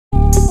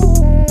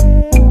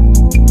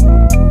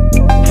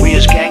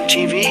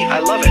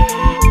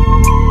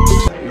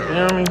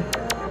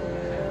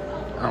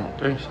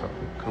think so.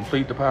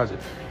 Complete deposit.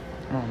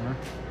 Come on, man.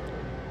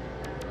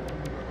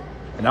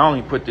 And I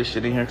only put this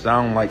shit in here because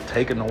I don't like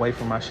taking away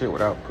from my shit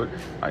without putting,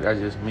 like, that's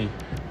just me.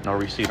 No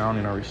receipt. I don't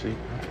need no receipt.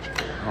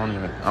 I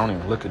don't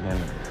even look at them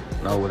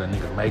and know what a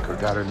nigga make or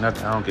got or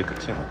nothing. I don't get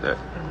content with that.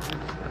 You know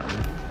what I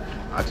mean?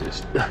 I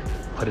just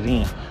put it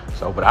in.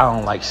 So, but I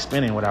don't like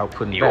spinning without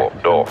putting it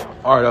back. All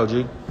right,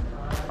 OG.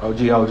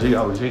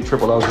 OG,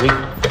 triple OG.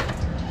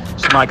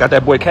 Somebody got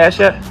that boy Cash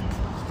App?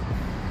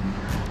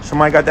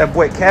 Somebody got that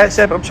boy Cash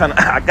App?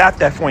 I got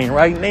that for you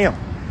right now.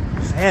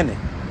 What's happening?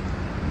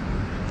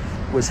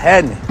 What's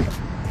happening?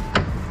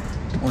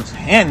 What's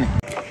happening?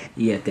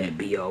 He at that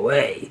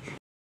BOA.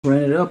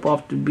 Ran it up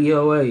off the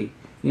BOA. You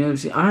know what I'm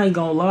saying? I ain't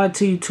gonna lie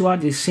to you too. I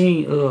just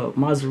seen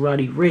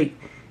Maserati Rick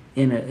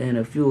and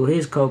a few of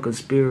his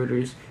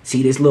co-conspirators.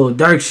 See, this little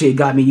Dirk shit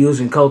got me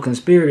using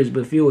co-conspirators,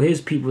 but a few of his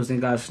peoples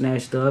then got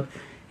snatched up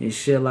and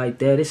shit like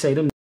that. They say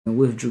them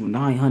withdrew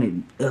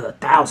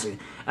 900,000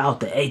 out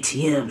the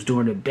ATMs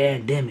during the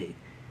pandemic.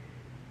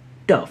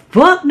 The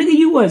fuck, nigga?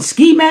 You wasn't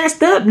ski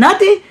masked up,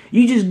 nothing?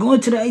 You just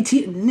going to the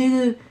ATM,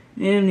 nigga?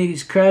 Them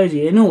niggas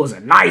crazy, and it was a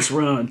nice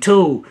run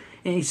too.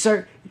 And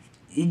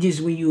it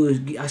just when you was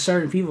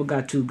certain people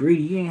got too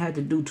greedy, you ain't had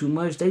to do too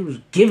much. They was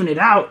giving it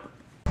out.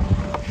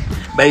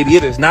 Baby,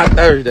 it is not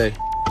Thursday.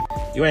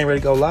 You ain't ready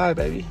to go live,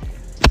 baby.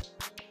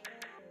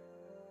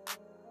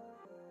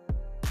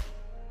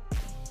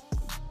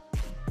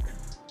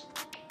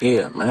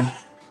 Yeah, man.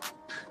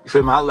 You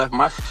feel me? I left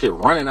my shit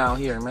running out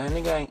here, man.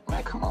 Nigga ain't,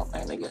 man, come on,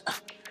 man. Nigga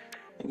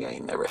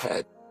ain't never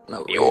had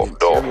no red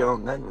interior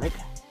on nothing,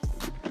 nigga.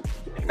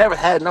 Never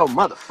had no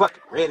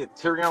motherfucking red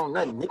interior on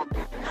nothing, nigga.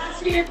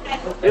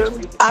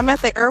 I'm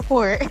at the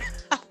airport.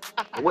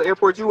 What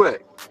airport you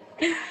at?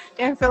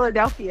 In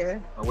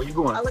Philadelphia. Oh, where you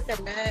going? I look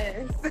a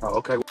mess. Oh,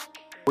 okay.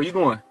 Where you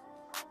going?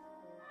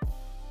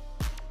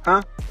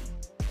 Huh?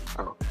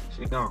 Oh,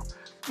 she gone.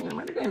 Yeah,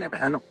 man, nigga ain't never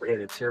had no red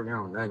interior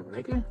on nothing,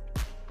 nigga.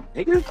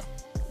 Nigga,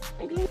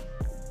 you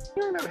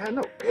ain't never had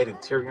no red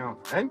interior on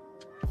nothing.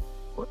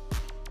 What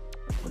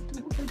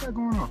they got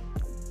going on?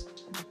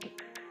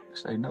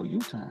 Say no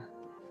U-turn.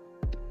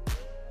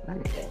 I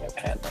ain't never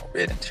had no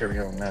red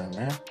interior on nothing,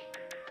 man.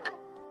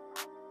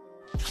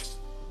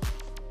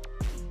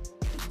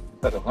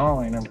 Let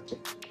alone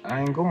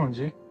I ain't going,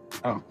 G.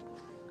 Oh.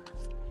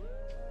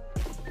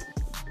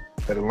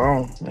 Let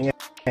alone, nigga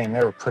ain't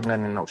never put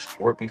nothing in no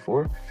sport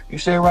before. You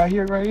say right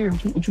here.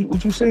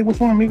 What you say? Which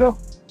one, amigo?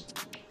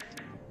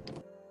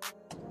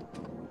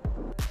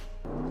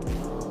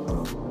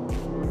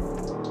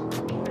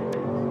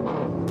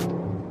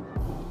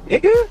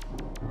 Nigga?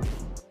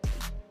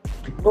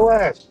 Little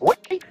ass boy?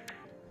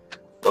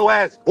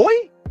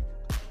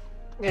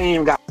 You ain't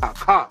even got a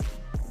car.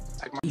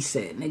 He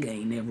said, nigga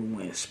ain't never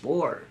win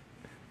sport.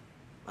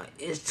 Like,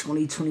 it's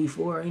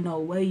 2024. Ain't no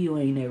way you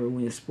ain't never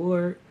win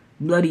sport.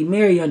 Bloody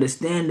Mary,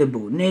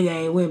 understandable. Nigga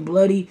ain't win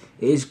bloody.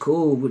 It's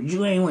cool. But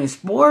you ain't win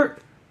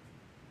sport?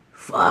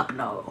 Fuck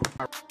no.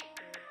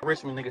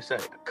 Richmond nigga say,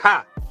 a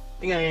cop.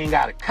 Nigga ain't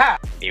got a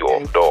cop. You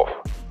off off.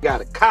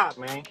 Got a cop,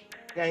 man.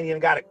 You ain't even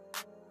got a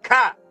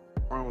cop.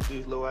 What's wrong with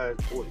these little ass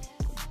boys?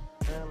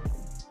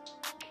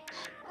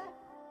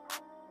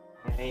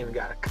 You ain't even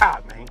got a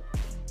cop, man.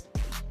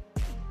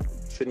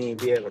 Shouldn't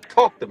even be able to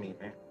talk to me,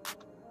 man.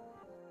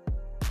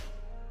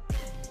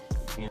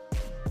 You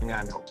ain't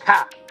got no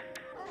cop.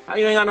 How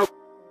you ain't got no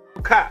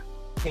cop?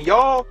 Can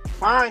y'all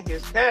find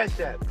his Cash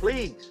App,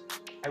 please?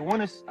 I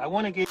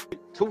wanna get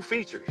 2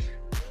 features.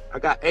 I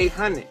got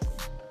 800.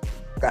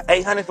 Got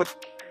 800 for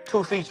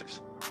 2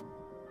 features.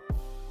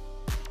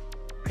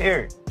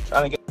 Period.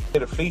 Trying to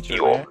get a feature,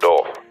 You man.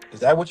 off. Is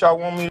that what y'all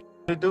want me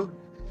to do?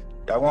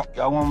 Y'all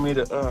want me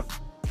to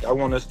y'all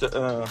want us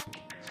to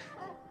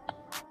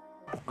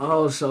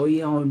Oh, so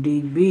he on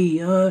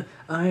DB,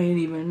 I ain't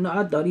even know.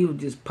 I thought he was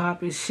just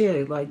popping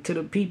shit, like, to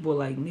the people,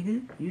 like,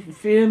 nigga, you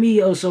feel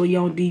me? Oh, so he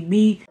on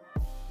DB?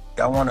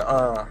 y'all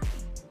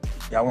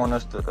want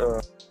us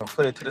to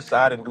put it to the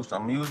side and do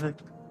some music?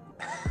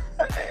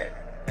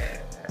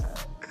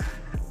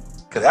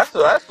 Cause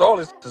that's all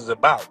this is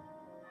about.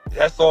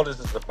 That's all this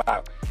is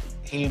about.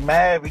 He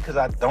mad because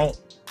I don't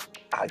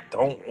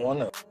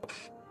wanna,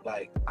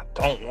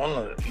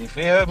 you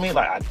feel me?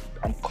 Like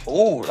I'm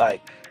cool.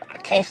 Like I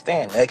can't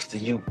stand next to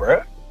you,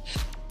 bruh.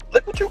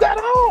 Look what you got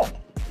on.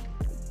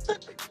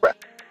 Bruh.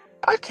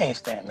 I can't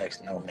stand next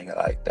to no nigga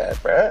like that,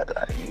 bruh.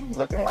 Like, you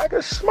looking like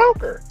a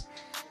smoker.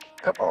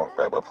 Come on,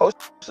 bruh. We're supposed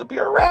to be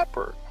a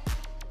rapper.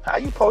 How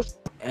you supposed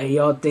to? Hey,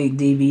 y'all think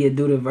DB would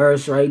do the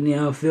verse right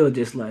now? I feel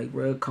just like,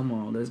 bro, come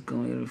on, let's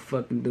go ahead and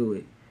fucking do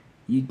it.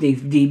 You think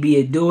DB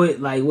would do it?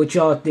 Like, what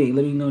y'all think?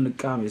 Let me know in the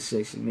comment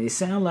section, man. It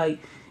sound like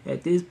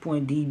at this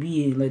point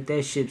DB ain't let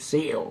that ship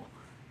sail.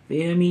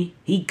 Feel me?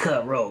 He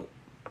cut rope,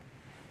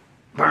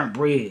 burnt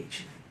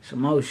bridge,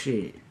 some more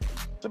shit.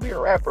 To be a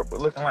rapper,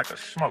 but looking like a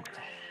smoker.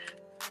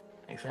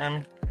 You feel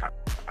me?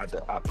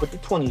 I put the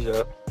 20s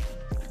up.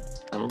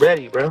 I'm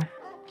ready, bro.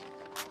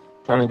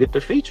 Trying to get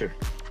the feature.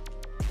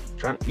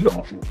 You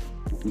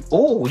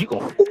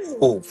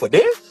going for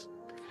this?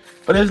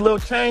 For this little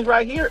change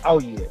right here?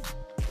 Oh yeah.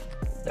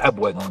 That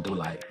boy gonna do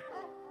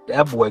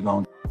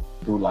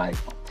like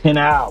 10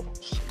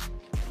 albums.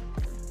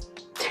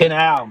 10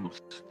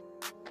 albums.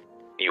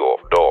 You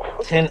off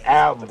dog. 10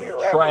 albums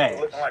of trash.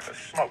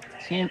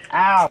 10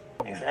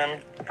 albums.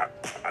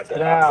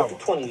 10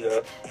 albums. 20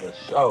 up. For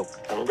sure.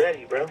 I'm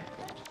ready, bro.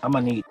 I'm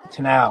gonna need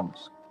 10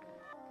 albums.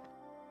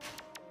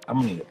 I'm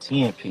gonna need a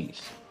 10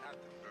 piece.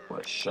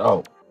 For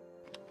sure.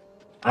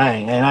 I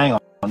ain't gonna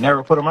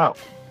never put them out.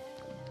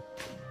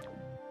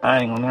 I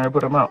ain't gonna never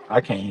put them out.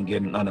 I can't even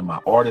get none of my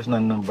artists,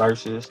 none of them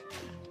verses.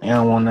 They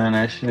don't want none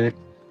of that shit.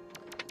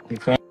 You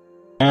feel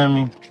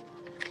me?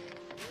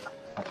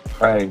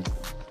 Crazy.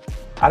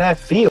 How that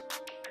feel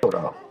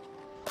though?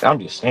 I'm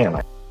just saying,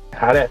 like,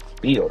 how that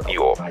feel though?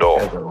 You off Like,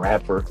 dog. as a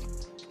rapper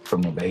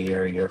from the Bay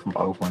Area, from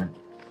Oakland,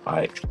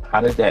 like,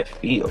 how does that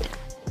feel?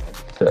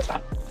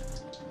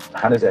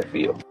 How does that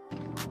feel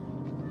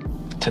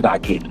to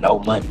not get no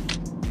money?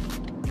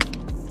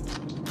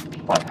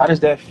 Like, how does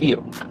that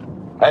feel?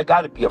 That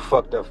gotta be a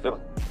fucked up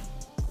feeling.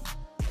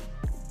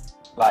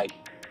 Like,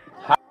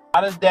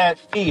 how does that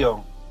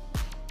feel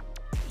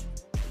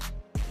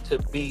to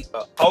be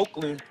an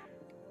Oakland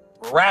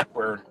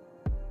rapper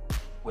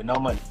with no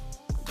money?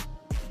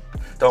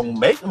 Don't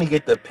make me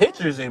get the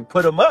pictures and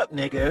put them up,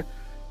 nigga.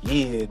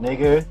 Yeah,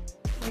 nigga.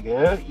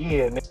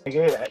 Yeah,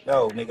 nigga.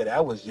 No, nigga,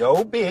 that was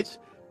your bitch.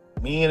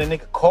 Me and a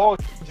nigga called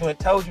you and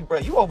told you, bro,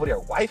 you over there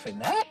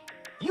wifing that?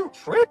 You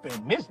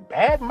tripping, Miss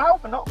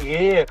Badmouth and all.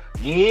 Yeah,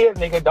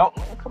 nigga, don't.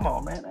 Come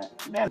on, man.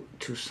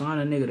 To sign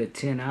a nigga to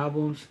 10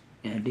 albums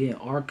and then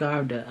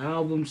archive the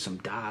album, some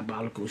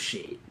diabolical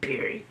shit,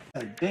 period.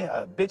 A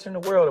bitch in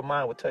the world of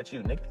mine would touch you,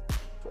 nigga.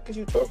 What is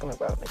you talking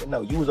about, nigga?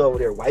 No, you was over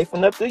there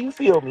wifing up, do you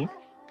feel me?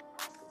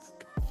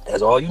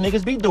 That's all you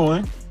niggas be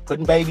doing.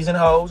 Putting babies in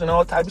hoes and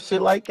all type of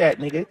shit like that,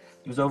 nigga.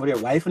 You was over there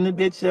wifing the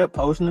bitch up,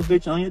 posting the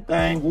bitch on your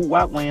thing, woo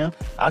wop wham.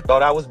 I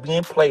thought I was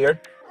being player.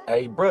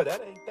 Hey, bro,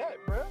 that ain't that,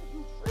 bro.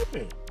 You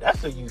tripping.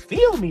 That's a you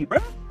feel me, bro.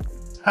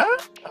 Huh?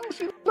 Oh,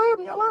 she love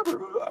me. I love her.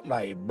 I'm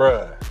like,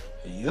 bro,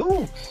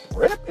 you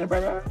tripping,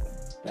 bro.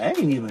 That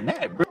ain't even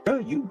that, bro.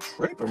 You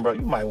tripping, bro.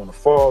 You might want to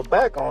fall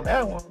back on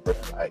that one, bro.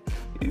 Like,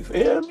 you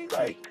feel me?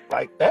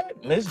 Like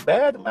that. Miss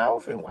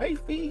Badmouth and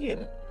wifey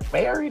and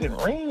married and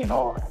ring and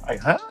all that. Like,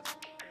 huh?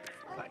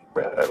 Like,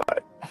 bro,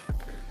 like,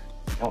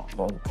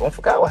 don't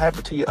forget what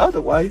happened to your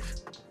other wife.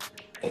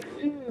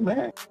 Yeah,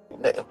 man.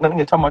 Let me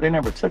get talking about they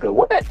never took a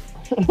what?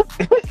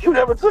 You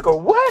never took a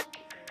what?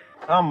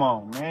 Come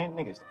on, man.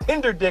 Niggas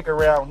Tinder dick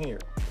around here.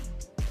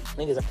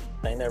 Niggas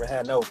ain't never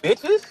had no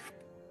bitches.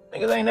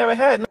 Niggas ain't never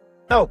had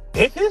no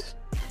bitches.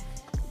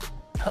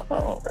 Come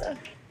on, bro.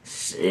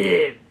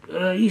 Shit,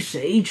 you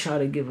say he try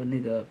to give a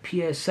nigga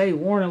a PSA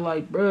warning,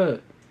 like,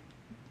 bruh,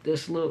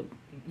 this little,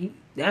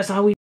 that's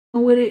how we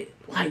with it?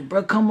 Like,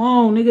 bruh, come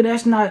on, nigga,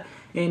 that's not,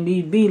 and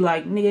he be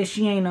like, nigga,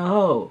 she ain't a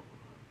hoe.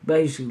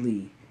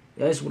 Basically,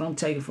 that's what I'm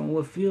taking from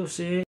what Phil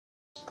said.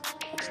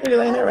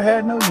 Niggas ain't never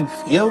had no, you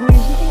feel me?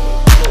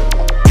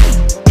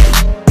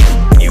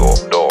 You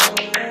off dog.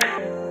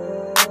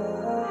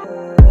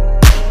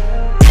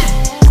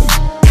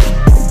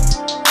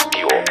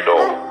 You off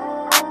dog.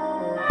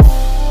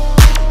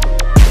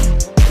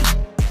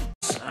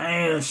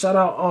 Man, shout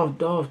out Off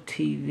Dolph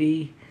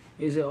TV.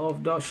 Is it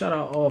Off Dolph? Shout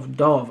out Off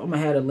Dolph. I'm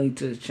gonna have a link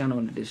to his channel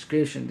in the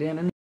description. Then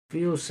the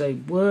Phil say,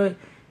 what?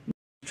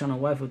 Trying to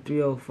wife a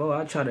 304.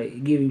 I try to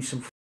give him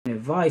some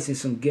advice and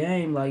some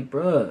game, like,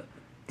 bruh,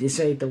 this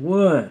ain't the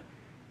one.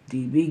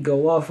 DB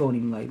go off on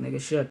him like, nigga,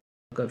 shut the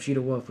fuck up. She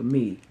the one for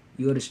me.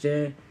 You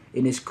understand?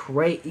 And it's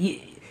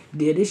crazy.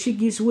 Yeah, this shit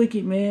gets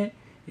wicked, man.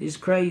 It's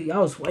crazy. I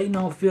was waiting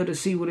on Phil to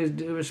see what his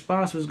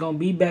response was gonna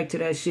be back to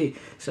that shit.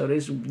 So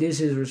this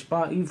is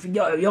response.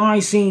 Y'all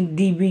ain't seen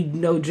DB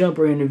No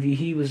Jumper interview.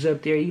 He was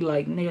up there. He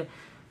like, nigga,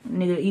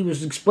 he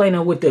was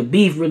explaining what the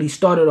beef really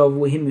started over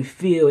with him and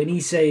Phil, and he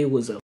say it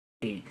was a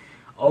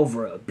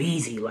over a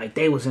BZ, like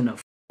they was in a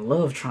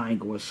love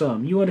triangle or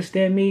something. You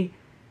understand me?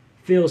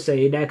 Phil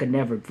say that could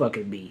never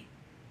fucking be.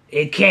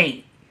 It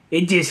can't.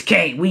 It just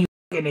can't. We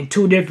fucking in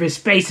two different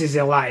spaces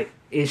in life.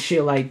 It's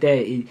shit like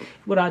that.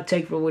 What I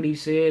take from what he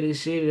said is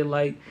shit and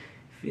like,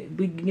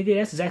 nigga,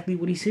 that's exactly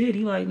what he said.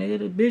 He like, nigga,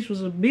 the bitch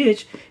was a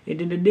bitch, and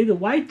then the nigga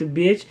wiped the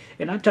bitch,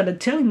 and I tried to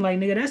tell him like,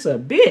 nigga, that's a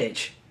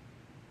bitch.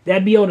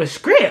 That be on the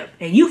script,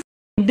 and you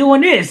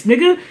doing this,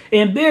 nigga,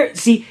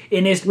 see,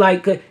 and it's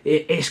like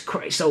it's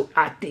crazy. So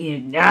I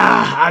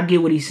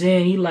get what he's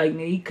saying. He like,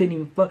 nigga, he couldn't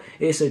even fuck.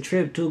 It's a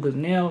trip too, cause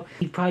now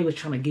he probably was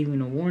trying to give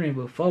him a warning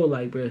before,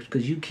 like, bro,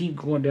 cause you keep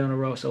going down the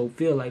road. So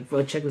feel like,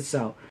 bro, check this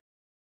out.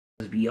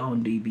 Just be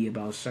on DB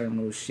about certain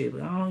little shit,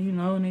 but I don't,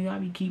 nigga, I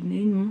be keeping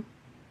it.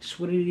 It's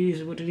what it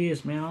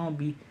is, man. I don't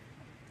be,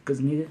 cause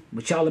nigga,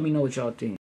 but y'all let me know what y'all think.